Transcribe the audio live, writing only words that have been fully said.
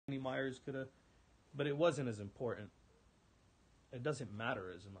Myers could have, but it wasn't as important. It doesn't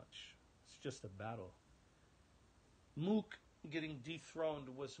matter as much. It's just a battle. Mook getting dethroned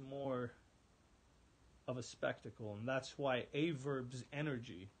was more of a spectacle, and that's why Aye Verb's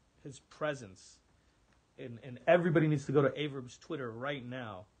energy, his presence, and everybody needs to go to Aye Verb's Twitter right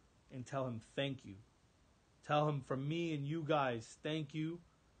now and tell him thank you. Tell him from me and you guys, thank you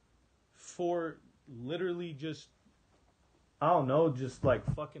for literally just, I don't know, just like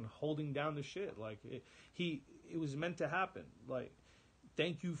fucking holding down the shit. Like it was meant to happen. Like,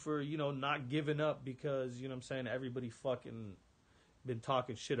 thank you for, not giving up because, everybody fucking been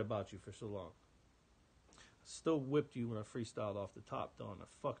talking shit about you for so long. Still whipped you when I freestyled off the top, though, and I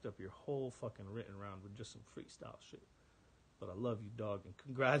fucked up your whole fucking written round with just some freestyle shit. But I love you, dog, and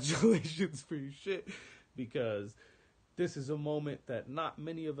congratulations for your shit, because this is a moment that not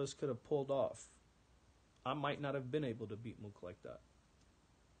many of us could have pulled off. I might not have been able to beat Mook like that.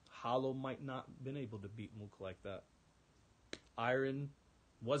 Hollow might not have been able to beat Mook like that. Iron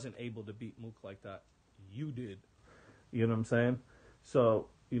wasn't able to beat Mook like that. You did. You know what I'm saying? So,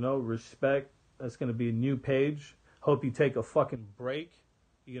 respect. That's going to be a new page. Hope you take a fucking break.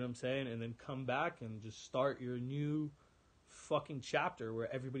 You know what I'm saying? And then come back and just start your new fucking chapter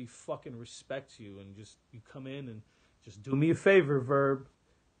where everybody fucking respects you, and just you come in and just do me a favor, Verb.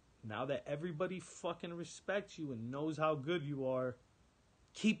 Now that everybody fucking respects you and knows how good you are,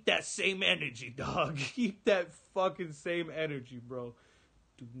 keep that same energy, dog. Keep that fucking same energy, bro.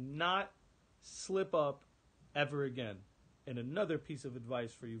 Do not slip up ever again. And another piece of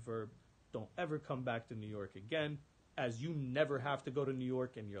advice for you, Verb. Don't ever come back to New York again, as you never have to go to New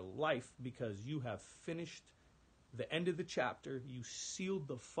York in your life, because you have finished the end of the chapter. You sealed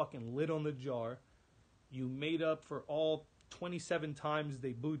the fucking lid on the jar. You made up for all 27 times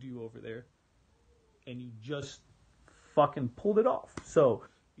they booed you over there, and you just fucking pulled it off. So,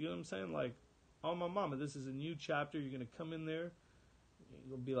 you know what I'm saying? Like, oh my mama, this is a new chapter. You're going to come in there. You're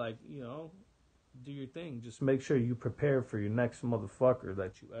going to be like, do your thing. Just make sure you prepare for your next motherfucker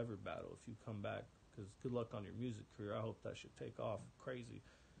that you ever battle if you come back. Because good luck on your music career. I hope that should take off crazy.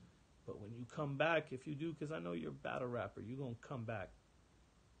 But when you come back, if you do, because I know you're a battle rapper, you're going to come back.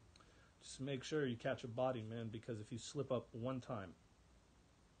 Just make sure you catch a body, man, because if you slip up one time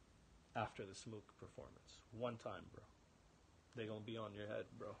after the Smook performance, one time, bro, they're going to be on your head,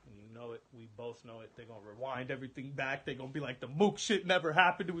 bro. And you know it. We both know it. They're going to rewind everything back. They're going to be like, the Mook shit never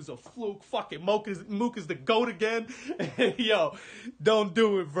happened. It was a fluke. Fucking Mook is the GOAT again. Yo, don't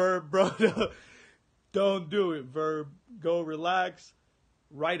do it, Verb, bro. Don't do it, Verb. Go relax.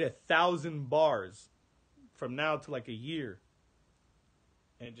 Write 1,000 bars from now to like a year.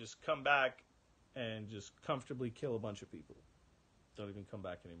 And just come back and just comfortably kill a bunch of people. Don't even come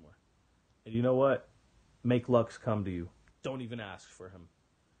back anymore. And you know what? Make Lux come to you. Don't even ask for him.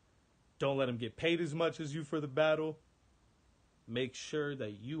 Don't let him get paid as much as you for the battle. Make sure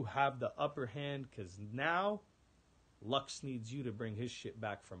that you have the upper hand, because now Lux needs you to bring his shit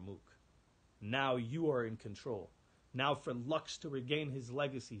back from Mook. Now you are in control. Now for Lux to regain his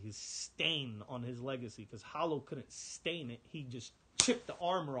legacy, his stain on his legacy, because Hollow couldn't stain it. He just chipped the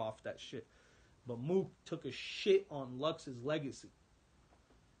armor off that shit. But Mook took a shit on Lux's legacy.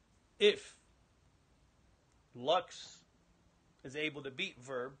 If Lux is able to beat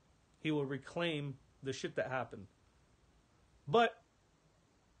Verb, he will reclaim the shit that happened. But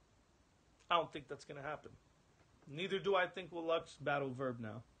I don't think that's going to happen. Neither do I think will Lux battle Verb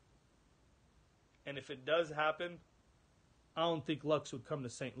now. And if it does happen, I don't think Lux would come to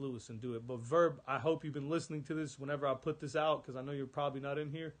St. Louis and do it. But Verb, I hope you've been listening to this whenever I put this out, because I know you're probably not in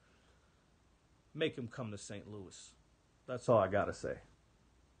here. Make him come to St. Louis. That's all I got to say.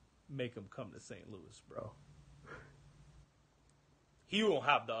 Make him come to St. Louis, bro. He won't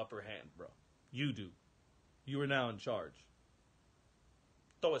have the upper hand, bro. You do. You are now in charge.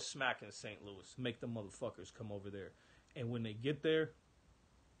 Throw a smack in St. Louis. Make the motherfuckers come over there. And when they get there,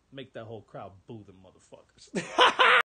 make that whole crowd boo the motherfuckers.